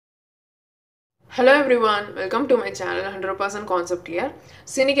Hello everyone, welcome to my channel 100% concept here.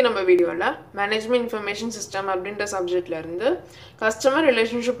 இன்னைக்கு நம்ம வீடியோல மேனேஜ்மென்ட் இன்ஃபர்மேஷன் சிஸ்டம் அப்படிங்கற சப்ஜெக்ட்ல இருந்து கஸ்டமர்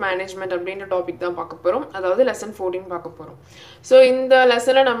ரிலேஷன்ஷிப் மேனேஜ்மென்ட் அப்படிங்கற டாபிக் தான் பார்க்க போறோம். அதாவது லெசன் 14 பார்க்க போறோம். சோ இந்த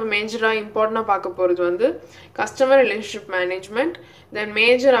லெசன்ல நம்ம மேஜரா இம்பார்ட்டன்ட்டா பார்க்க போறது வந்து customer relationship management, then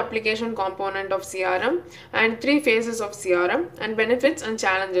major application component of CRM and 3 phases of CRM and benefits and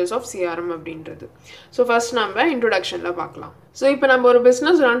challenges of CRM அப்படின்றது. So first நம்ம introductionல பார்க்கலாம். So இப்போ நம்ம ஒரு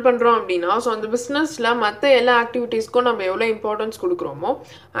business ரன் பண்றோம் அப்படினா so அந்த businessல மத்த எல்லா ஆக்டிவிட்டீஸ்க்கும் நம்ம எவ்வளவு இம்பார்ட்டன்ஸ் கொடுக்கறோமோ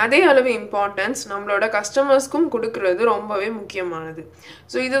அதே அளவு இம்பார்ட்டன்ஸ் நம்மளோட கஸ்டமர்ஸ்க்கும் கொடுக்கிறது ரொம்பவே முக்கியமானது.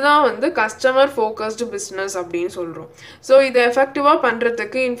 So இதுதான் வந்து கஸ்டமர் ஃபோக்கஸ்டு business அப்படினு சொல்றோம். So இத எஃபெக்டிவா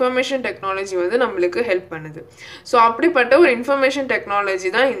பண்றதுக்கு இன்ஃபர்மேஷன் டெக்னாலஜி வந்து நமக்கு ஹெல்ப் பண்ணுது. So அப்படிப்பட்ட ஒரு இன்ஃபர்மேஷன் டெக்னாலஜி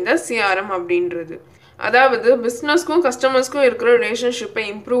தான் இந்த CRM அப்படின்றது. அதாவது பிசினஸ்க்கும் கஸ்டமர்ஸ்க்கும் இருக்கிற ரிலேஷன்ஷிப்பை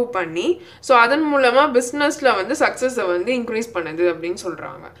இம்ப்ரூவ் பண்ணி ஸோ அதன் மூலமாக பிஸ்னஸில் வந்து சக்ஸஸை வந்து இன்க்ரீஸ் பண்ணுது அப்படின்னு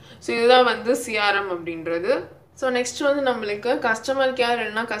சொல்கிறாங்க. ஸோ இதுதான் வந்து CRM அப்படின்றது. ஸோ நெக்ஸ்ட் வந்து நம்மளுக்கு கஸ்டமர் கேர்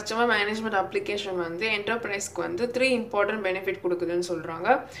இல்லைனா கஸ்டமர் மேனேஜ்மெண்ட் அப்ளிகேஷன் வந்து என்டர்பிரைஸ்க்கு வந்து 3 இம்பார்ட்டன்ட் பெனிஃபிட் கொடுக்குதுன்னு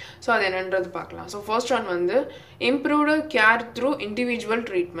சொல்கிறாங்க. ஸோ அது என்னன்றது பார்க்கலாம். ஸோ ஃபர்ஸ்ட் ஒன் வந்து improved care through individual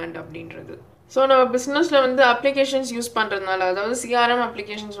treatment அப்படின்றது. ஸோ நம்ம பிஸ்னஸில் வந்து அப்ளிகேஷன்ஸ் யூஸ் பண்ணுறதுனால அதாவது CRM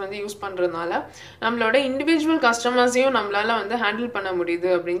அப்ளிகேஷன்ஸ் வந்து யூஸ் பண்ணுறதுனால நம்மளோட இண்டிவிஜுவல் கஸ்டமர்ஸையும் நம்மளால் வந்து ஹேண்டில் பண்ண முடியுது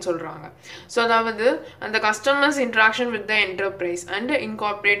அப்படின்னு சொல்கிறாங்க. ஸோ அதாவது அந்த customers interaction with the enterprise and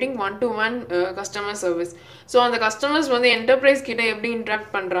incorporating 1-to-1 customer service. So அந்த கஸ்டமர்ஸ் வந்து என்டர்பிரைஸ் கிட்ட எப்படி இன்ட்ராக்ட்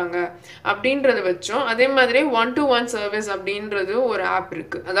பண்ணுறாங்க அப்படின்றத வச்சோம். அதே மாதிரி 1-to-1 சர்வீஸ் அப்படின்றது ஒரு ஆப்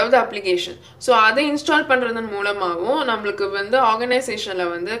இருக்குது, அதாவது அப்ளிகேஷன். ஸோ அதை இன்ஸ்டால் பண்ணுறதன் மூலமாகவும் நம்மளுக்கு வந்து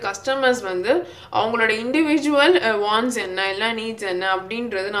ஆர்கனைசேஷனில் வந்து கஸ்டமர்ஸ் வந்து அவங்களோட இண்டிவிஜுவல் வாண்ட்ஸ் என்ன இல்லை நீட்ஸ் என்ன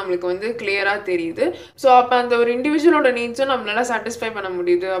அப்படின்றது நம்மளுக்கு வந்து கிளியராக தெரியுது. ஸோ அப்போ அந்த ஒரு இண்டிவிஜுவலோட நீட்ஸும் நம்மளால சாட்டிஸ்ஃபை பண்ண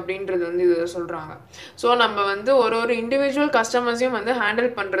முடியுது அப்படின்றது வந்து இதை சொல்கிறாங்க. ஸோ நம்ம வந்து ஒரு இண்டிவிஜுவல் கஸ்டமர்ஸையும் வந்து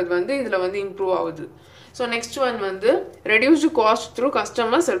ஹேண்டில் பண்ணுறது வந்து இதில் வந்து இம்ப்ரூவ் ஆகுது. ஸோ நெக்ஸ்ட் ஒன் வந்து reduced cost through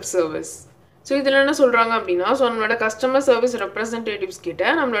customer self service. So இதில் என்ன சொல்கிறாங்க அப்படின்னா ஸோ நம்மளோட கஸ்டமர் சர்வீஸ் ரெப்ரசன்டேட்டிவ்ஸ் கிட்ட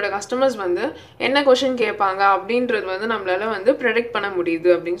நம்மளோட கஸ்டமர்ஸ் வந்து என்ன கொஷின் கேட்பாங்க அப்படின்றது வந்து நம்மளால வந்து ப்ரெடிக்ட் பண்ண முடியுது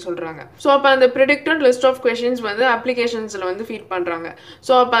அப்படின்னு சொல்கிறாங்க. ஸோ அப்போ அந்த ப்ரெடிக்டட் லிஸ்ட் ஆஃப் கொஷின்ஸ் வந்து அப்ளிகேஷன்ஸில் வந்து ஃபீட் பண்ணுறாங்க.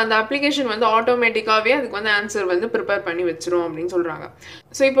 ஸோ அப்போ அந்த அப்ளிகேஷன் வந்து ஆட்டோமேட்டிக்காகவே அதுக்கு வந்து ஆன்சர் வந்து ப்ரிப்பேர் பண்ணி வச்சிரும் அப்படின்னு சொல்கிறாங்க.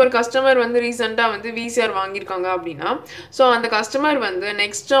 ஸோ இப்போ ஒரு கஸ்டமர் வந்து ரீசெண்டாக வந்து VCR வாங்கியிருக்காங்க அப்படின்னா ஸோ அந்த கஸ்டமர் வந்து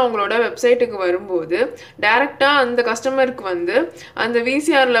நெக்ஸ்ட் அவங்களோட வெப்சைட்டுக்கு வரும்போது டேரெக்டாக அந்த கஸ்டமருக்கு வந்து அந்த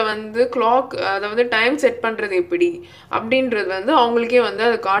VCRல வந்து கிளாக் அதாவது டைம் செட் பண்ணுறது எப்படி அப்படின்றது வந்து அவங்களுக்கே வந்து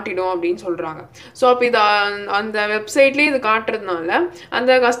அதை காட்டிடும் அப்படின்னு சொல்கிறாங்க. ஸோ அப்போ இது அந்த வெப்சைட்லேயே இது காட்டுறதுனால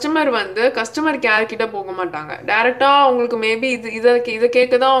அந்த கஸ்டமர் வந்து கஸ்டமர் கேர் கிட்ட போக மாட்டாங்க. டேரெக்டாக அவங்களுக்கு மேபி இதை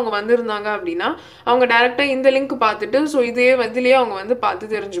கேட்க தான் அவங்க வந்திருந்தாங்க அப்படின்னா அவங்க டேரெக்டாக இந்த லிங்க் பார்த்துட்டு ஸோ இதுலேயே அவங்க வந்து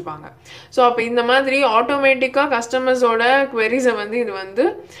பார்த்து தெரிஞ்சுப்பாங்க. ஸோ அப்போ இந்த மாதிரி ஆட்டோமேட்டிக்காக கஸ்டமர்ஸோட குவெரிஸை வந்து இது வந்து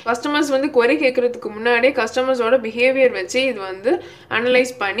கஸ்டமர்ஸ் வந்து குவெரி கேட்கறதுக்கு முன்னாடியே கஸ்டமர்ஸோட பிஹேவியர் வச்சு இது வந்து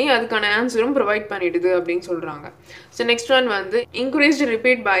அனலைஸ் பண்ணி அதுக்கான ஆன்சரும் ப்ரொவைட் பண்ணிடுது அப்படின்னு சொல்கிறாங்க. ஸோ நெக்ஸ்ட் ஒன் வந்து increased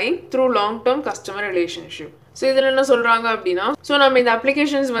repeat buying through long term customer relationship. So இதில் என்ன சொல்கிறாங்க அப்படின்னா ஸோ நம்ம இந்த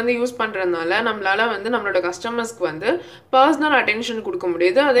அப்ளிகேஷன்ஸ் வந்து யூஸ் பண்ணுறதுனால நம்மளால வந்து நம்மளோட கஸ்டமர்ஸ்க்கு வந்து பர்சனல் அட்டென்ஷன் கொடுக்க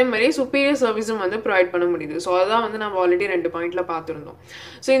முடியுது. அதே மாதிரி சுப்பீரியர் சர்வீஸும் வந்து ப்ரொவைட் பண்ண முடியுது. ஸோ அதான் வந்து நம்ம ஆல்ரெடி 2 பாயிண்ட்ல பார்த்துருந்தோம்.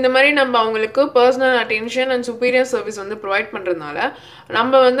 ஸோ இந்த மாதிரி நம்ம அவங்களுக்கு personal attention and superior service வந்து ப்ரொவைட் பண்ணுறதுனால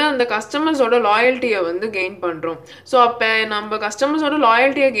நம்ம வந்து அந்த கஸ்டமர்ஸோட லாயல்ட்டியை வந்து கெயின் பண்ணுறோம். ஸோ அப்போ நம்ம கஸ்டமர்ஸோட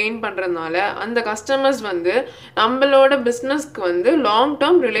லாயல்ட்டியை கெயின் பண்ணுறதுனால அந்த கஸ்டமர்ஸ் வந்து நம்மளோட பிஸ்னஸ்க்கு வந்து லாங்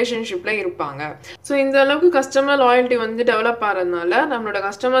டேர்ம் ரிலேஷன்ஷிப்பில் இருப்பாங்க. ஸோ இந்த அளவுக்கு கஸ்டமர் லாயல்ட்டி வந்து டெவலப் ஆகிறதுனால நம்மளோட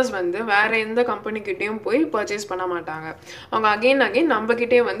கஸ்டமர்ஸ் வந்து வேற எந்த கம்பெனிக்கிட்டையும் போய் பர்ச்சேஸ் பண்ண மாட்டாங்க. அவங்க அகெயின் நம்ம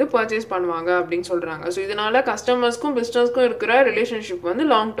கிட்டே வந்து பர்ச்சேஸ் பண்ணுவாங்க அப்படின்னு சொல்கிறாங்க. ஸோ இதனால கஸ்டமர்ஸ்க்கும் பிஸ்னஸ்க்கும் இருக்கிற ரிலேஷன்ஷிப் வந்து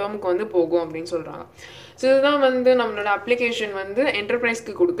லாங் டேர்முக்கு வந்து போகும் அப்படின்னு சொல்கிறாங்க. ஸோ இதுதான் வந்து நம்மளோட அப்ளிகேஷன் வந்து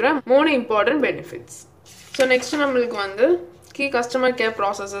என்டர்பிரைஸ்க்கு கொடுக்குற 3 இம்பார்ட்டன்ட் பெனிஃபிட்ஸ். ஸோ நெக்ஸ்ட் நம்மளுக்கு வந்து கீ கஸ்டமர் கேர்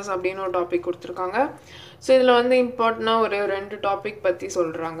ப்ராசஸஸ் அப்படின்னு ஒரு டாபிக் கொடுத்துருக்காங்க. ஸோ இதில் வந்து இம்பார்ட்டண்டாக ஒரு 2 டாபிக் பற்றி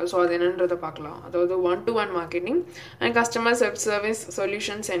சொல்கிறாங்க. ஸோ அது என்னன்றதை பார்க்கலாம். அதாவது 1-to-1 marketing and customer self service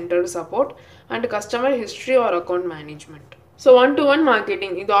solution centre support and customer history R account management. So 1-to-1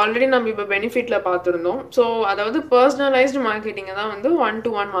 marketing இது ஆல்ரெடி நம்ம இப்போ பெனிஃபிட்டில் பார்த்துருந்தோம். ஸோ அதாவது பர்சனலைஸ்டு மார்க்கெட்டிங்கை தான் வந்து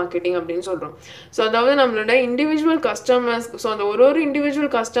 1-to-1 மார்க்கெட்டிங் அப்படின்னு சொல்கிறோம். ஸோ அதாவது நம்மளோட இண்டிவிஜுவல் கஸ்டமர்ஸ் ஸோ அந்த ஒரு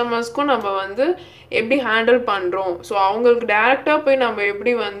இண்டிவிஜுவல் கஸ்டமர்ஸ்க்கும் நம்ம வந்து எப்படி ஹேண்டில் பண்ணுறோம். ஸோ அவங்களுக்கு டேரெக்டாக போய் நம்ம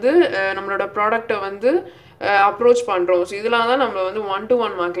எப்படி வந்து நம்மளோட ப்ராடக்டை வந்து அப்ரோச் பண்ணுறோம். ஸோ இதெல்லாம் தான் நம்ம வந்து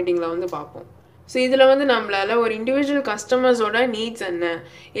 1-to-1 மார்க்கெட்டிங்கில் வந்து பார்ப்போம். ஸோ இதில் வந்து நம்மளால் ஒரு இண்டிவிஜுவல் கஸ்டமர்ஸோட நீட்ஸ் என்ன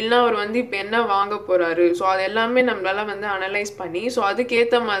இல்லைனா அவர் வந்து இப்போ என்ன வாங்க போகிறாரு ஸோ அது எல்லாமே நம்மளால் வந்து அனலைஸ் பண்ணி ஸோ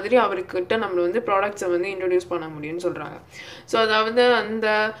அதுக்கேற்ற மாதிரி அவர்கிட்ட நம்ம வந்து ப்ராடக்ட்ஸை வந்து இன்ட்ரடியூஸ் பண்ண முடியும்னு சொல்கிறாங்க. ஸோ அதாவது அந்த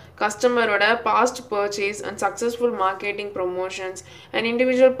கஸ்டமரோட past purchase and successful marketing promotions and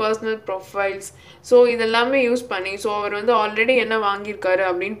individual personal profiles. So இதெல்லாமே யூஸ் பண்ணி ஸோ அவர் வந்து ஆல்ரெடி என்ன வாங்கியிருக்காரு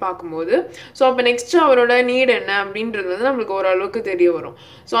அப்படின்னு பார்க்கும்போது ஸோ அப்போ நெக்ஸ்ட் அவரோட நீட் என்ன அப்படின்றது வந்து நம்மளுக்கு ஓரளவுக்கு தெரிய வரும்.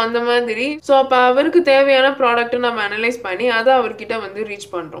 ஸோ அந்த மாதிரி ஸோ அப்போ அவருக்கு தேவையான ப்ராடக்ட்டை நம்ம அனலைஸ் பண்ணி அதை அவர்கிட்ட வந்து ரீச்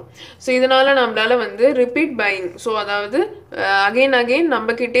பண்ணுறோம். ஸோ இதனால் நம்மளால் வந்து ரிப்பீட் பையிங் ஸோ அதாவது அகெயின்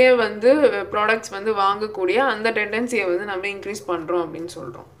நம்மக்கிட்டே வந்து ப்ராடக்ட்ஸ் வந்து வாங்கக்கூடிய அந்த டெண்டன்சியை வந்து நம்ம இன்க்ரீஸ் பண்ணுறோம் அப்படின்னு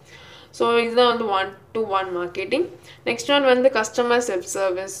சொல்கிறோம். ஸோ இதுதான் வந்து 1-to-1 மார்க்கெட்டிங். நெக்ஸ்ட் ஒன் வந்து customer self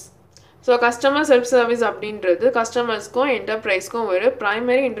service. So customer self service அப்படின்றது கஸ்டமர்ஸ்க்கும் என்டர்பிரைஸ்க்கும் ஒரு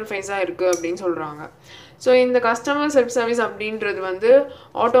ப்ரைமரி இன்டர்ஃபேஸாக இருக்குது அப்படின்னு சொல்கிறாங்க. ஸோ இந்த கஸ்டமர் செல்ஃப் சர்வீஸ் அப்படின்றது வந்து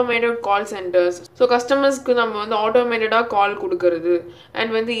ஆட்டோமேட்டட் கால் சென்டர்ஸ். ஸோ கஸ்டமர்ஸ்க்கு நம்ம வந்து ஆட்டோமேட்டடாக கால் கொடுக்கறது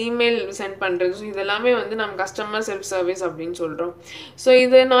அண்ட் வந்து இமெயில் சென்ட் பண்ணுறது. ஸோ இதெல்லாமே வந்து நம்ம கஸ்டமர் செல்ஃப் சர்வீஸ் அப்படின்னு சொல்கிறோம். ஸோ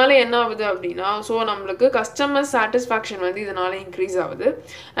இதனால் என்ன ஆகுது அப்படின்னா ஸோ நம்மளுக்கு கஸ்டமர் சாட்டிஸ்ஃபேக்ஷன் வந்து இதனால் இன்க்ரீஸ் ஆகுது.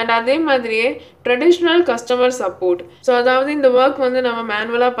 அண்ட் அதே மாதிரியே ட்ரெடிஷ்னல் கஸ்டமர் சப்போர்ட். ஸோ அதாவது இந்த ஒர்க் வந்து நம்ம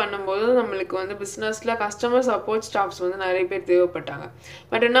மேனுவலாக பண்ணும்போது நம்மளுக்கு வந்து பிஸ்னஸில் கஸ்டமர் சப்போர்ட் ஸ்டாஃப்ஸ் வந்து நிறைய பேர் தேவைப்பட்டாங்க.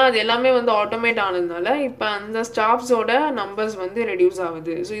 பட் என்ன அது எல்லாமே வந்து ஆட்டோமேட் ஆனதுனால இப்போ அந்த ஸ்டாஃப்ஸோட நம்பர்ஸ் வந்து ரெடியூஸ்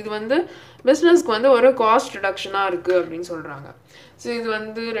ஆகுது. ஸோ இது வந்து பிஸ்னஸ்க்கு வந்து ஒரு காஸ்ட் ரிடக்ஷனாக இருக்குது அப்படின்னு சொல்கிறாங்க. ஸோ இது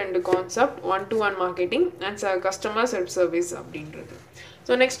வந்து 2 concept 1-to-1 marketing and customer self service அப்படின்றது.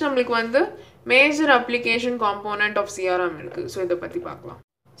 ஸோ நெக்ஸ்ட் நம்மளுக்கு வந்து major application component of CRM இருக்குது. ஸோ இதை பற்றி பார்க்கலாம்.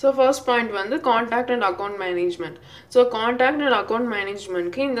 ஸோ ஃபர்ஸ்ட் பாயிண்ட் வந்து contact and account management. So contact and account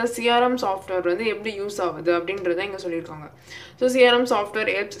மேனேஜ்மெண்ட்க்கு இந்த CRM சாஃப்ட்வேர் வந்து எப்படி யூஸ் ஆகுது அப்படின்றத இங்கே சொல்லியிருக்காங்க. So CRM software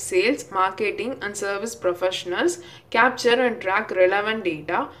helps sales, marketing and service professionals capture and track relevant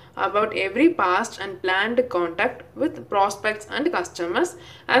data about every past and planned contact with prospects and customers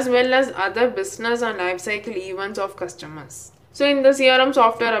as well as other business and life cycle events of customers. So இந்த CRM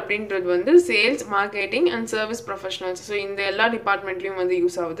software அப்படின்றது வந்து sales, marketing and service professionals so இந்த எல்லா டிபார்ட்மெண்ட்லேயும் வந்து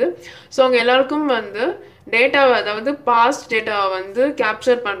use ஆகுது. So அவங்க எல்லாருக்கும் வந்து டேட்டாவை அதாவது பாஸ்ட் டேட்டாவை வந்து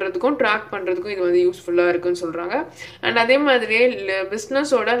கேப்சர் பண்ணுறதுக்கும் ட்ராக் பண்ணுறதுக்கும் இது வந்து யூஸ்ஃபுல்லாக இருக்குன்னு சொல்கிறாங்க. அண்ட் அதே மாதிரியே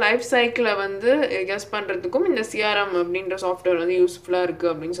பிஸ்னஸோட லைஃப் சைக்கிளை வந்து கெஸ் பண்ணுறதுக்கும் இந்த CRM அப்படின்ற சாஃப்ட்வேர் வந்து யூஸ்ஃபுல்லாக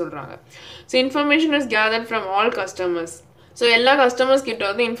இருக்குது அப்படின்னு சொல்கிறாங்க. So information is gathered from all customers. So எல்லா கஸ்டமர்ஸ் கிட்ட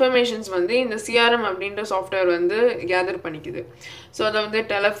வந்து இன்ஃபர்மேஷன்ஸ் வந்து இந்த CRM அப்படின்ற சாஃப்ட்வேர் வந்து கேதர் பண்ணிக்குது. ஸோ அதாவது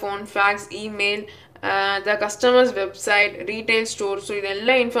telephone, facts, email, the customers website, retail store so இது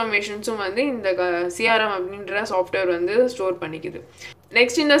எல்லா இன்ஃபர்மேஷன்ஸும் வந்து இந்த CRM அப்படின்ற சாஃப்ட்வேர் வந்து ஸ்டோர் பண்ணிக்குது.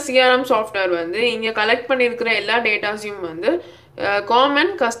 நெக்ஸ்ட் இந்த CRM சாஃப்ட்வேர் வந்து இங்கே கலெக்ட் பண்ணியிருக்கிற எல்லா டேட்டாஸையும் வந்து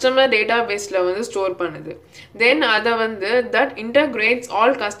காமன் கஸ்டமர் டேட்டா பேஸில் வந்து ஸ்டோர் பண்ணுது. தென் அதை வந்து that இன்டகிரேட்ஸ்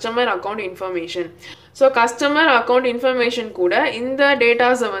all customer account information. So customer account information கூட இந்த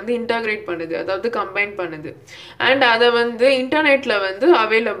டேட்டாஸை வந்து இன்டகிரேட் பண்ணுது அதாவது கம்பைன் பண்ணுது. அண்ட் அதை வந்து இன்டர்நெட்டில் வந்து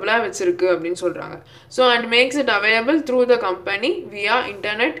அவைலபிளாக வச்சுருக்கு அப்படின்னு சொல்கிறாங்க. So and makes it available through the company வியா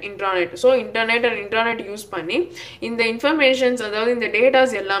internet. So internet and internet use பண்ணி இந்த இன்ஃபர்மேஷன்ஸ் அதாவது இந்த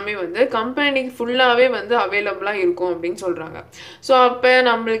டேட்டாஸ் எல்லாமே வந்து கம்பெனிக்கு ஃபுல்லாகவே வந்து அவைலபிளாக இருக்கும் அப்படின்னு சொல்கிறாங்க. ஸோ அப்போ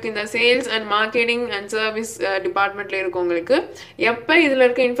நம்மளுக்கு இந்த sales and marketing and service டிபார்ட்மெண்ட்டில் இருக்கவங்களுக்கு எப்போ இதில்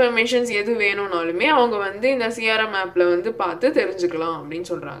இருக்க இன்ஃபர்மேஷன்ஸ் எது வேணும்னாலுமே அவங்க வந்து இந்த CRM ஆப்பில் வந்து பார்த்து தெரிஞ்சுக்கலாம் அப்படின்னு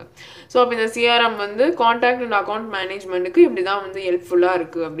சொல்கிறாங்க. ஸோ அப்போ இந்த CRM வந்து கான்டாக்ட் அண்ட் அக்கௌண்ட் மேனேஜ்மெண்ட்டுக்கு இப்படி தான் வந்து ஹெல்ப்ஃபுல்லாக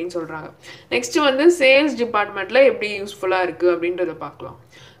இருக்குது அப்படின்னு சொல்கிறாங்க. நெக்ஸ்ட்டு வந்து சேல்ஸ் டிபார்ட்மெண்ட்டில் எப்படி யூஸ்ஃபுல்லாக இருக்குது அப்படின்றத பார்க்கலாம்.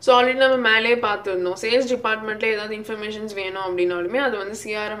 ஸோ ஆல்ரெடி நம்ம மேலே பார்த்துருந்தோம் சேல்ஸ் டிபார்ட்மெண்ட்டில் ஏதாவது இன்ஃபர்மேஷன்ஸ் வேணும் அப்படின்னாலுமே அது வந்து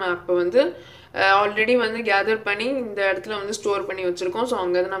CRM ஆப்பை வந்து ஆல்ரெடி வந்து கேதர் பண்ணி இந்த இடத்துல வந்து ஸ்டோர் பண்ணி வச்சுருக்கோம். ஸோ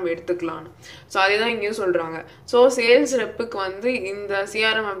அங்கே நம்ம எடுத்துக்கலான்னு ஸோ அதே தான் இங்கேயும் சொல்கிறாங்க. ஸோ சேல்ஸ் ரெப்புக்கு வந்து இந்த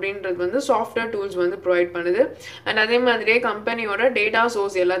CRM அப்படின்றது வந்து சாஃப்ட்வேர் டூல்ஸ் வந்து ப்ரொவைட் பண்ணுது. அண்ட் அதே மாதிரியே கம்பெனியோட டேட்டா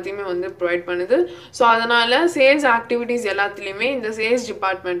சோர்ஸ் எல்லாத்தையுமே வந்து ப்ரொவைட் பண்ணுது. ஸோ அதனால் சேல்ஸ் ஆக்டிவிட்டீஸ் எல்லாத்துலேயுமே இந்த சேல்ஸ்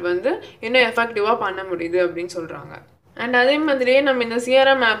டிபார்ட்மெண்ட் வந்து இன்னும் எஃபெக்டிவாக பண்ண முடியுது அப்படின்னு சொல்கிறாங்க. அண்ட் அதே மாதிரியே நம்ம இந்த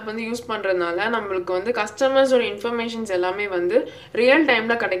CRM ஆப் வந்து யூஸ் பண்ணுறதுனால நம்மளுக்கு வந்து கஸ்டமர்ஸோட இன்ஃபர்மேஷன்ஸ் எல்லாமே வந்து ரியல்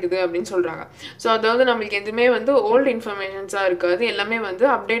டைமில் கிடைக்குது அப்படின்னு சொல்கிறாங்க. ஸோ அதாவது நம்மளுக்கு எதுவுமே வந்து ஓல்டு இன்ஃபர்மேஷன்ஸாக இருக்காது, எல்லாமே வந்து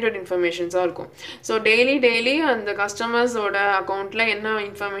அப்டேட்டட் இன்ஃபர்மேஷன்ஸாக இருக்கும். ஸோ டெய்லி அந்த கஸ்டமர்ஸோட அக்கௌண்ட்டில் என்ன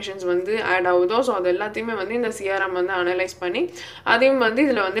இன்ஃபர்மேஷன்ஸ் வந்து ஆட் ஆகுதோ ஸோ அது எல்லாத்தையுமே வந்து இந்த CRM வந்து அனலைஸ் பண்ணி அதையும் வந்து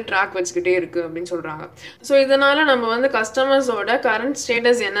இதில் வந்து ட்ராக் வச்சுக்கிட்டே இருக்குது அப்படின்னு சொல்கிறாங்க. ஸோ இதனால் நம்ம வந்து கஸ்டமர்ஸோட கரண்ட்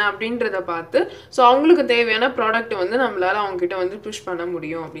ஸ்டேட்டஸ் என்ன அப்படின்றத பார்த்து ஸோ அவங்களுக்கு தேவையான ப்ராடக்ட் வந்து நம்மளால அவங்க கிட்ட வந்து புஷ் பண்ண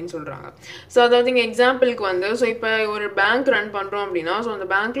முடியும் அப்படின்னு சொல்றாங்க. ஸோ அதாவது இங்கே எக்ஸாம்பிளுக்கு வந்து ஸோ இப்போ ஒரு பேங்க் ரன் பண்ணுறோம் அப்படின்னா ஸோ அந்த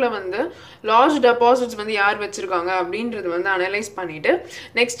பேங்க்ல வந்து லார்ஜ் டெபாசிட்ஸ் வந்து யார் வச்சிருக்காங்க அப்படின்றது வந்து அனலைஸ் பண்ணிட்டு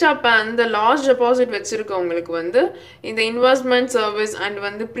நெக்ஸ்ட் அப்போ அந்த லார்ஜ் டெபாசிட் வச்சிருக்கவங்களுக்கு வந்து இந்த இன்வெஸ்ட்மெண்ட் சர்வீஸ் அண்ட்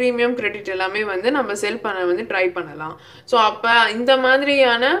வந்து ப்ரீமியம் கிரெடிட் எல்லாமே வந்து நம்ம செல் பண்ண வந்து ட்ரை பண்ணலாம். ஸோ அப்போ இந்த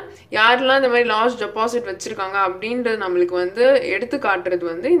மாதிரியான யாரெல்லாம் இந்த மாதிரி லார்ஜ் டெபாசிட் வச்சுருக்காங்க அப்படின்றது நம்மளுக்கு வந்து எடுத்து காட்டுறது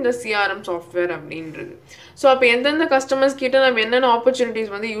வந்து இந்த சிஆர்எம் சாஃப்ட்வேர் அப்படின்றது. ஸோ அப்போ எந்தெந்த கஸ்டமர்ஸ் கிட்ட நம்ம என்னென்ன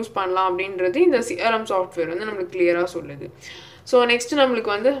ஆப்பர்ச்சுனிட்டிஸ் வந்து யூஸ் பண்ணலாம் அப்படின்றது இந்த சிஆர்எம் சாஃப்ட்வேர் வந்து நம்மளுக்கு கிளியராக சொல்லுது. ஸோ நெக்ஸ்ட்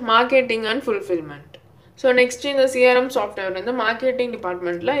நம்மளுக்கு வந்து marketing and fulfilment. So next இந்த சிஆர்எம் சாஃப்ட்வேர் வந்து மார்க்கெட்டிங்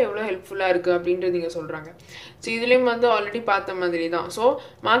டிபார்ட்மெண்ட்டில் எவ்வளோ ஹெல்ப்ஃபுல்லாக இருக்குது அப்படின்றது நீங்கள் சொல்கிறாங்க. ஸோ இதுலேயும் வந்து ஆல்ரெடி பார்த்த மாதிரி தான். ஸோ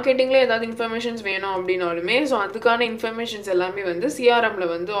மார்க்கெட்டிங்கில் ஏதாவது இன்ஃபர்மேஷன்ஸ் வேணும் அப்படின்னாலுமே ஸோ அதுக்கான இன்ஃபர்மேஷன்ஸ் எல்லாமே வந்து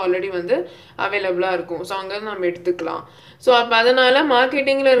சிஆர்எம்மில் வந்து ஆல்ரெடி வந்து அவைலபிளாக இருக்கும். ஸோ அங்கேருந்து நம்ம எடுத்துக்கலாம். ஸோ அப்போ அதனால்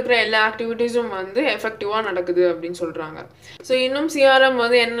மார்க்கெட்டிங்கில் இருக்கிற எல்லா ஆக்டிவிட்டீஸும் வந்து எஃபெக்டிவாக நடக்குது அப்படின்னு சொல்கிறாங்க. ஸோ இன்னும் சிஆர்எம்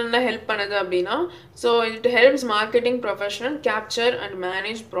வந்து என்னென்ன ஹெல்ப் பண்ணுது அப்படின்னா so it helps marketing professional capture and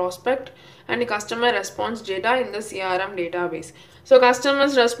manage prospect and customer response data in the CRM database. So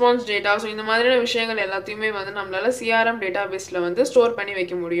customers response data so இந்த மாதிரியான விஷயங்கள் எல்லாத்தையுமே வந்து நம்மளால CRM டேட்டாபேஸில் வந்து ஸ்டோர் பண்ணி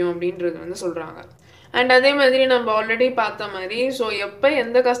வைக்க முடியும் அப்படின்றது வந்து சொல்கிறாங்க. அண்ட் அதே மாதிரி நம்ம ஆல்ரெடி பார்த்த மாதிரி ஸோ எப்போ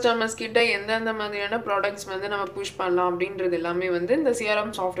எந்த கஸ்டமர்ஸ் கிட்ட எந்தெந்த மாதிரியான ப்ராடக்ட்ஸ் வந்து நம்ம புஷ் பண்ணலாம் அப்படின்றது எல்லாமே வந்து இந்த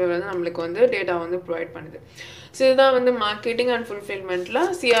சிஆர்எம் சாஃப்ட்வேர் வந்து நம்மளுக்கு வந்து டேட்டா வந்து ப்ரொவைட் பண்ணுது. ஸோ இதுதான் வந்து மார்க்கெட்டிங் அண்ட் ஃபுல்ஃபில்மெண்ட்டில்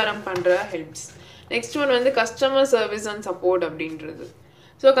சிஆர்எம் பண்ணுற ஹெல்ப்ஸ். நெக்ஸ்ட் ஒன் வந்து கஸ்டமர் சர்வீஸ் அண்ட் சப்போர்ட் அப்படின்றது.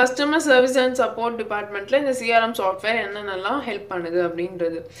 So customer service and support டிபார்ட்மெண்ட்டில் இந்த சிஆர்எம் சாஃப்ட்வேர் என்னென்னலாம் ஹெல்ப் பண்ணுது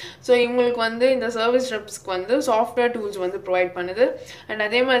அப்படின்றது. ஸோ இவங்களுக்கு வந்து இந்த சர்வீஸ் ரெப்ஸ்க்கு வந்து சாஃப்ட்வேர் டூல்ஸ் வந்து ப்ரொவைட் பண்ணுது. அண்ட்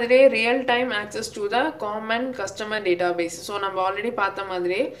அதே மாதிரி real time access to the common customer database. So நம்ம ஆல்ரெடி பார்த்த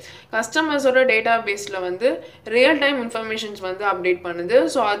மாதிரி கஸ்டமர்ஸோட டேட்டாபேஸில் வந்து ரியல் டைம் இன்ஃபர்மேஷன்ஸ் வந்து அப்டேட் பண்ணுது.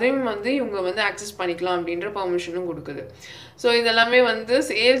 ஸோ அதையும் வந்து இவங்க வந்து ஆக்சஸ் பண்ணிக்கலாம் அப்படின்ற பர்மிஷனும் கொடுக்குது. ஸோ இதெல்லாமே வந்து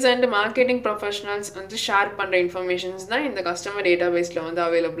சேல்ஸ் அண்ட் மார்க்கெட்டிங் ப்ரொஃபஷனல்ஸ் வந்து ஷேர் பண்ணுற இன்ஃபர்மேஷன்ஸ் தான் இந்த கஸ்டமர் டேட்டாபேஸில் வந்து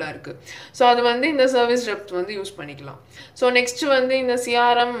அவைலபிளாக இருக்குது. ஸோ அது வந்து இந்த சர்வீஸ் ரெப்ஸ் வந்து யூஸ் பண்ணிக்கலாம். ஸோ நெக்ஸ்ட் வந்து இந்த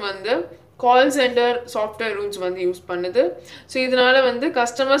சிஆர்எம் வந்து கால் சென்டர் சாஃப்ட்வேர் ரூல்ஸ் வந்து யூஸ் பண்ணுது. ஸோ இதனால வந்து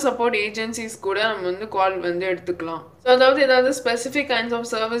கஸ்டமர் சப்போர்ட் ஏஜென்சிஸ் கூட நம்ம வந்து கால் வந்து எடுத்துக்கலாம். ஸோ அதாவது ஏதாவது specific kinds of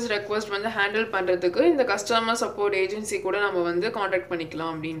service request வந்து ஹேண்டில் பண்ணுறதுக்கு இந்த கஸ்டமர் சப்போர்ட் ஏஜென்சி கூட நம்ம வந்து காண்டாக்ட்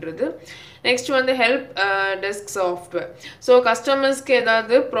பண்ணிக்கலாம் அப்படின்றது. நெக்ஸ்ட் வந்து ஹெல்ப் டெஸ்க் சாஃப்ட்வேர். ஸோ கஸ்டமர்ஸ்க்கு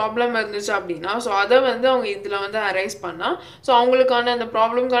ஏதாவது ப்ராப்ளம் இருந்துச்சு அப்படின்னா ஸோ அதை வந்து அவங்க இதில் வந்து அரைஸ் பண்ணால் ஸோ அவங்களுக்கான அந்த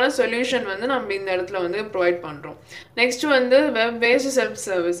ப்ராப்ளம்கான சொல்யூஷன் வந்து நம்ம இந்த இடத்துல வந்து ப்ரொவைட் பண்ணுறோம். நெக்ஸ்ட் வந்து web based self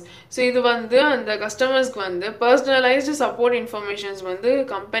service. So இது வந்து அந்த கஸ்டமர்ஸ்க்கு வந்து பர்சனலைஸ்டு சப்போர்ட் இன்ஃபர்மேஷன்ஸ் வந்து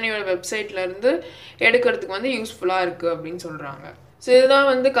கம்பெனியோட வெப்சைட்லேருந்து எடுக்கிறதுக்கு வந்து யூஸ்ஃபுல்லாக இருக்குது அப்படின்னு சொல்கிறாங்க. ஸோ இதுதான்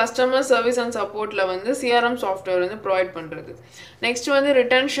வந்து கஸ்டமர் சர்வீஸ் அண்ட் சப்போர்ட்டில் வந்து சிஆர்எம் சாஃப்ட்வேர் வந்து ப்ரொவைட் பண்ணுறது. நெக்ஸ்ட் வந்து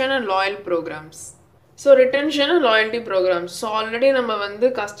retention and loyal programs. So retention and loyalty programs. So already நம்ம வந்து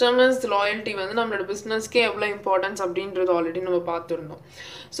கஸ்டமர்ஸ் லாயல்ட்டி வந்து நம்மளோட பிஸ்னஸ்க்கே எவ்வளோ இம்பார்ட்டன்ஸ் அப்படின்றது ஆல்ரெடி நம்ம பார்த்துருந்தோம்.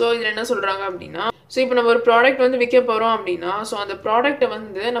 ஸோ இதில் என்ன சொல்கிறாங்க அப்படின்னா ஸோ இப்போ நம்ம ஒரு ப்ராடக்ட் வந்து விற்க போகிறோம் அப்படின்னா ஸோ அந்த ப்ராடக்ட்டை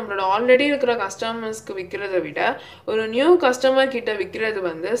வந்து நம்மளோட ஆல்ரெடி இருக்கிற கஸ்டமர்ஸ்க்கு விற்கிறத விட ஒரு நியூ கஸ்டமர் கிட்ட விற்கிறது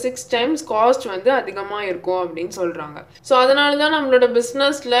வந்து 6 times காஸ்ட் வந்து அதிகமாக இருக்கும் அப்படின்னு சொல்கிறாங்க. ஸோ அதனால தான் நம்மளோட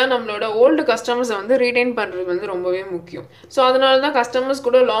பிஸ்னஸில் நம்மளோட ஓல்டு கஸ்டமர்ஸை வந்து ரீடைன் பண்ணுறது வந்து ரொம்பவே முக்கியம். ஸோ அதனால தான் கஸ்டமர்ஸ்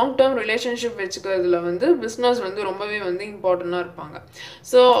கூட லாங் டேர்ம் ரிலேஷன்ஷிப் வச்சுக்கிறதுல வந்து பிஸ்னஸ் வந்து ரொம்பவே வந்து இம்பார்ட்டண்ட்டாக இருப்பாங்க.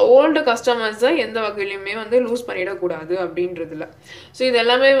 ஸோ ஓல்டு கஸ்டமர்ஸை எந்த வகையிலையுமே வந்து லூஸ் பண்ணிடக்கூடாது அப்படின்றதுல. ஸோ இது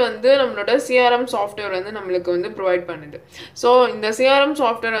எல்லாமே வந்து நம்மளோட சிஆர்எம் சாஃப்ட்வேர் வந்து நம்மளுக்கு வந்து ப்ரொவைட் பண்ணுது. ஸோ இந்த சிஆர்எம்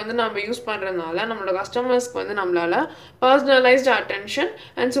சாஃப்ட்வேர் வந்து நம்ம யூஸ் பண்ணுறதுனால நம்மளோட கஸ்டமர்ஸ்க்கு வந்து நம்மளால் personalised attention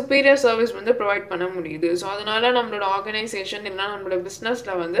and superior service வந்து ப்ரொவைட் பண்ண முடியுது. ஸோ அதனால நம்மளோட ஆர்கனைசேஷன் இல்லைனா நம்மளோட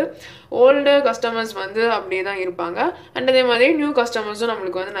பிஸ்னஸில் வந்து ஓல்டு கஸ்டமர்ஸ் வந்து அப்படியே தான் இருப்பாங்க. அண்ட் அதே மாதிரி நியூ கஸ்டமர்ஸும்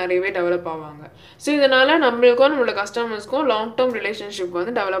நம்மளுக்கு வந்து நிறையவே டெவலப் ஆவாங்க. ஸோ இதனால் நம்மளுக்கும் நம்மளோட கஸ்டமர்ஸ்க்கும் லாங் டேர்ம் ரிலேஷன்ஷிப்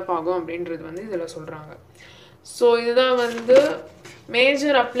வந்து டெவலப் ஆகும் அப்படின்றது வந்து இதில் சொல்கிறாங்க. ஸோ இதுதான் வந்து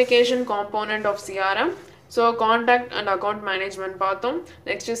major application component of CRM. So contact and account management பார்த்தோம்.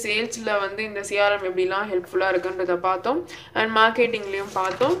 நெக்ஸ்ட்டு சேல்ஸில் வந்து இந்த சிஆர்எம் எப்படிலாம் ஹெல்ப்ஃபுல்லாக இருக்குன்றதை பார்த்தோம். அண்ட் மார்க்கெட்டிங்லேயும்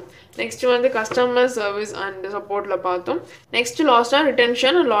பார்த்தோம். நெக்ஸ்ட்டு வந்து கஸ்டமர் சர்வீஸ் அண்ட் சப்போர்ட்டில் பார்த்தோம். நெக்ஸ்ட்டு லாஸ்ட்டாக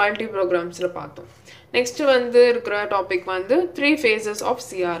ரிட்டென்ஷன் அண்ட் லாயல்ட்டி ப்ரோக்ராம்ஸில் பார்த்தோம். நெக்ஸ்ட்டு வந்து இருக்கிற டாபிக் வந்து 3 phases ஆஃப்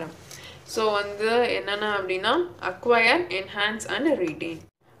சிஆர்எம். ஸோ வந்து என்னென்ன அப்படின்னா acquire, enhance and retain.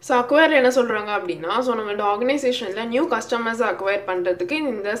 So acquire என்ன சொல்கிறாங்க அப்படின்னா ஸோ நம்மளோட ஆர்கனைசேஷனில் நியூ கஸ்டமர்ஸை அக்வயர் பண்ணுறதுக்கு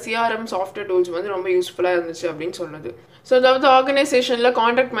இந்த சிஆர்எம் சாஃப்ட்வேர் டூல்ஸ் வந்து ரொம்ப யூஸ்ஃபுல்லாக இருந்துச்சு அப்படின்னு சொல்லுது. ஸோ அதாவது ஆர்கனைசேஷனில்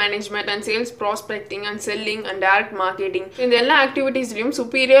contact management and sales prospecting and selling and direct marketing இந்த எல்லா ஆக்டிவிட்டீஸ்லையும்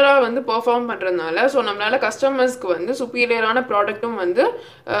சுப்பீரியராக வந்து பெர்ஃபார்ம் பண்ணுறதுனால ஸோ நம்மளால் கஸ்டமர்ஸ்க்கு வந்து சுப்பீரியரான ப்ராடக்ட்டும் வந்து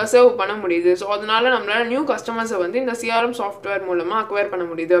சர்வ் பண்ண முடியுது. ஸோ அதனால நம்மளால் நியூ கஸ்டமர்ஸை வந்து இந்த சிஆர்எம் சாஃப்ட்வேர் மூலமாக அக்வயர் பண்ண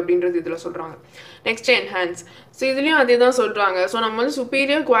முடியுது அப்படின்றது இதில் சொல்கிறாங்க. Next enhance. ஸோ இதுலேயும் அதே தான் சொல்கிறாங்க. ஸோ நம்ம வந்து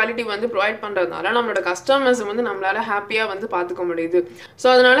சுப்பீரியர் குவாலிட்டி வந்து ப்ரொவைட் பண்ணுறதுனால நம்மளோட கஸ்டமர்ஸை வந்து நம்மளால் ஹாப்பியாக வந்து பார்த்துக்க முடியுது. ஸோ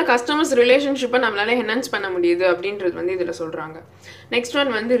அதனால கஸ்டமர்ஸ் ரிலேஷன்ஷிப்பை நம்மளால என்ஹான்ஸ் பண்ண முடியுது அப்படின்றது வந்து இதில் சொல்கிறாங்க. நெக்ஸ்ட் ஒன்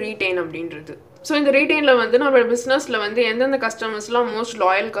வந்து ரீடெயின் அப்படின்றது. ஸோ இந்த ரீட்டைனில் வந்து நம்மளோட பிஸ்னஸில் வந்து எந்தெந்த கஸ்டமர்ஸ்லாம் மோஸ்ட்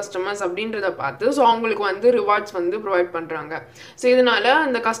லாயல் கஸ்டமர்ஸ் அப்படின்றத பார்த்து ஸோ அவங்களுக்கு வந்து ரிவார்ட்ஸ் வந்து ப்ரொவைட் பண்ணுறாங்க. ஸோ இதனால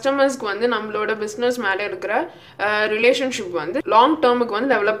அந்த கஸ்டமர்ஸ்க்கு வந்து நம்மளோட பிஸ்னஸ் மேலே இருக்கிற ரிலேஷன்ஷிப் வந்து லாங் டேர்முக்கு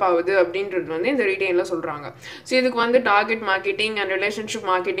வந்து டெவலப் ஆகுது அப்படின்றது வந்து இந்த ரீட்டைனில் சொல்கிறாங்க. ஸோ இதுக்கு வந்து target marketing and relationship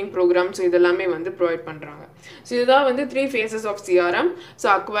marketing programs இதெல்லாமே வந்து ப்ரொவைட் பண்ணுறாங்க. ஸோ இதுதான் வந்து 3 phases of CRM. So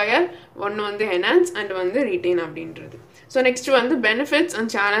acquire, ஒன்று வந்து என்ஹான்ஸ் அண்ட் வந்து ரீட்டைன் அப்படின்றது. ஸோ நெக்ஸ்ட் வந்து benefits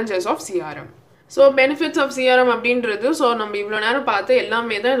and challenges of CRM. So benefits of CRM அப்படின்றது ஸோ நம்ம இவ்வளோ நேரம் பார்த்து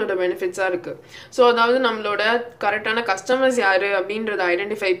எல்லாமே தான் இதோட பெனிஃபிட்ஸாக இருக்குது. ஸோ அதாவது நம்மளோட கரெக்டான கஸ்டமர்ஸ் யார் அப்படின்றத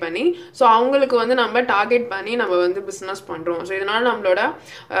ஐடென்டிஃபை பண்ணி ஸோ அவங்களுக்கு வந்து நம்ம டார்கெட் பண்ணி நம்ம வந்து பிஸ்னஸ் பண்ணுறோம். ஸோ இதனால் நம்மளோட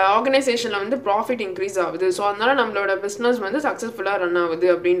ஆர்கனைசேஷனில் வந்து ப்ராஃபிட் இன்க்ரீஸ் ஆகுது. ஸோ அதனால் நம்மளோட பிஸ்னஸ் வந்து சக்ஸஸ்ஃபுல்லாக ரன் ஆகுது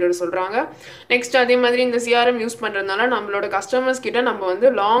அப்படின்றது சொல்கிறாங்க. நெக்ஸ்ட் அதே மாதிரி இந்த CRM யூஸ் பண்ணுறதுனால நம்மளோட கஸ்டமர்ஸ் கிட்ட நம்ம வந்து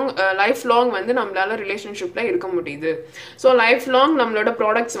லைஃப் லாங் வந்து நம்மளால ரிலேஷன்ஷிப்பில் இருக்க முடியுது. ஸோ லைஃப் லாங் நம்மளோட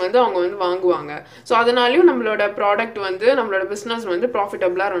ப்ராடக்ட்ஸ் வந்து அவங்க வந்து வாங்குவாங்க. ஸோ அதனாலையும் நம்மளோட ப்ராடக்ட் வந்து நம்மளோட பிஸ்னஸ் வந்து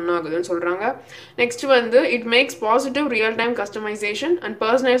ப்ராஃபிட்டபிளாக ரன் ஆகுதுன்னு சொல்கிறாங்க. நெக்ஸ்ட் வந்து it makes positive real time customisation and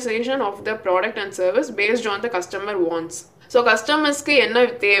personalisation of the product and service based on the customer wants. So கஸ்டமர்ஸ்க்கு என்ன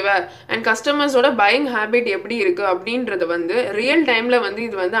தேவை அண்ட் கஸ்டமர்ஸோட பையிங் ஹேபிட் எப்படி இருக்குது அப்படின்றத வந்து ரியல் டைமில் வந்து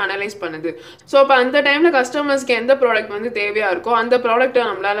இது வந்து அனலைஸ் பண்ணுது. ஸோ அப்போ அந்த டைமில் கஸ்டமர்ஸ்க்கு எந்த ப்ராடக்ட் வந்து தேவையாக இருக்கோ அந்த ப்ராடக்ட்டை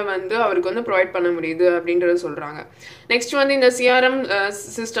நம்மளால் வந்து அவருக்கு வந்து ப்ரொவைட் பண்ண முடியுது அப்படின்றத சொல்கிறாங்க. நெக்ஸ்ட் வந்து இந்த CRM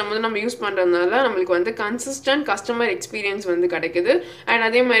சிஸ்டம் வந்து நம்ம யூஸ் பண்ணுறதுனால நம்மளுக்கு வந்து கன்சிஸ்டன்ட் கஸ்டமர் எக்ஸ்பீரியன்ஸ் வந்து கிடைக்குது அண்ட்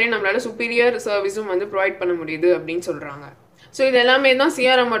அதே மாதிரி நம்மளால சுப்பீரியர் சர்வீஸும் வந்து ப்ரொவைட் பண்ண முடியுது அப்படின்னு சொல்கிறாங்க. ஸோ இது எல்லாமே தான்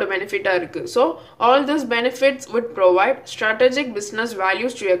CRMோட பெனிஃபிட்டாக இருக்குது. So all this benefits would provide strategic business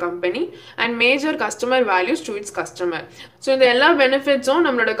values to your company and major customer values to its customer. So இந்த எல்லா பெனிஃபிட்ஸும்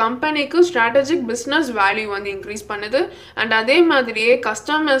நம்மளோட கம்பெனிக்கு ஸ்ட்ராட்டஜிக் பிஸ்னஸ் வேல்யூ வந்து இன்க்ரீஸ் பண்ணுது அண்ட் அதே மாதிரியே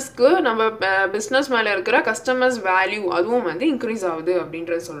கஸ்டமர்ஸ்க்கு நம்ம பிஸ்னஸ் மேலே இருக்கிற கஸ்டமர்ஸ் வேல்யூ அதுவும் வந்து இன்க்ரீஸ் ஆகுது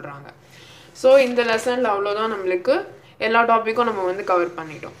அப்படின்றது சொல்கிறாங்க. ஸோ இந்த லெசனில் அவ்வளோதான் நம்மளுக்கு எல்லா டாப்பிக்கும் நம்ம வந்து கவர்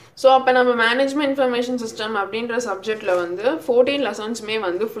பண்ணிட்டோம். ஸோ அப்போ நம்ம மேனேஜ்மெண்ட் இன்ஃபர்மேஷன் சிஸ்டம் அப்படின்ற சப்ஜெக்டில் வந்து 14 லெசன்ஸுமே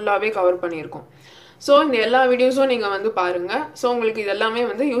வந்து ஃபுல்லாகவே கவர் பண்ணியிருக்கோம். ஸோ இந்த எல்லா வீடியோஸும் நீங்கள் வந்து பாருங்கள். ஸோ உங்களுக்கு இது எல்லாமே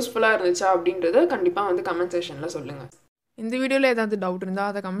வந்து யூஸ்ஃபுல்லாக இருந்துச்சா அப்படின்றத கண்டிப்பாக வந்து கமெண்ட் செக்ஷனில் சொல்லுங்கள். இந்த வீடியோவில் ஏதாவது டவுட் இருந்தால்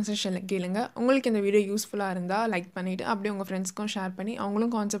அதை கமெண்ட் செக்ஷனில் கேளுங்க. உங்களுக்கு இந்த வீடியோ யூஸ்ஃபுல்லாக இருந்தால் லைக் பண்ணிவிட்டு அப்படியே உங்கள் ஃப்ரெண்ட்ஸ்க்கும் ஷேர் பண்ணி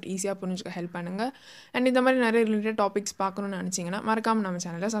அவங்களும் கான்செப்ட் ஈஸியாக புரிஞ்சுக்க ஹெல்ப் பண்ணுங்கள். அண்ட் இந்த மாதிரி நிறைய ரிலேட்டட் டாபிக்ஸ் பார்க்கணுன்னு நினச்சிங்கன்னா மறக்காமல் நம்ம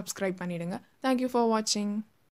சேனலை சப்ஸ்கிரைப் பண்ணிவிடுங்க. தேங்க்யூ ஃபார் வாட்சிங்.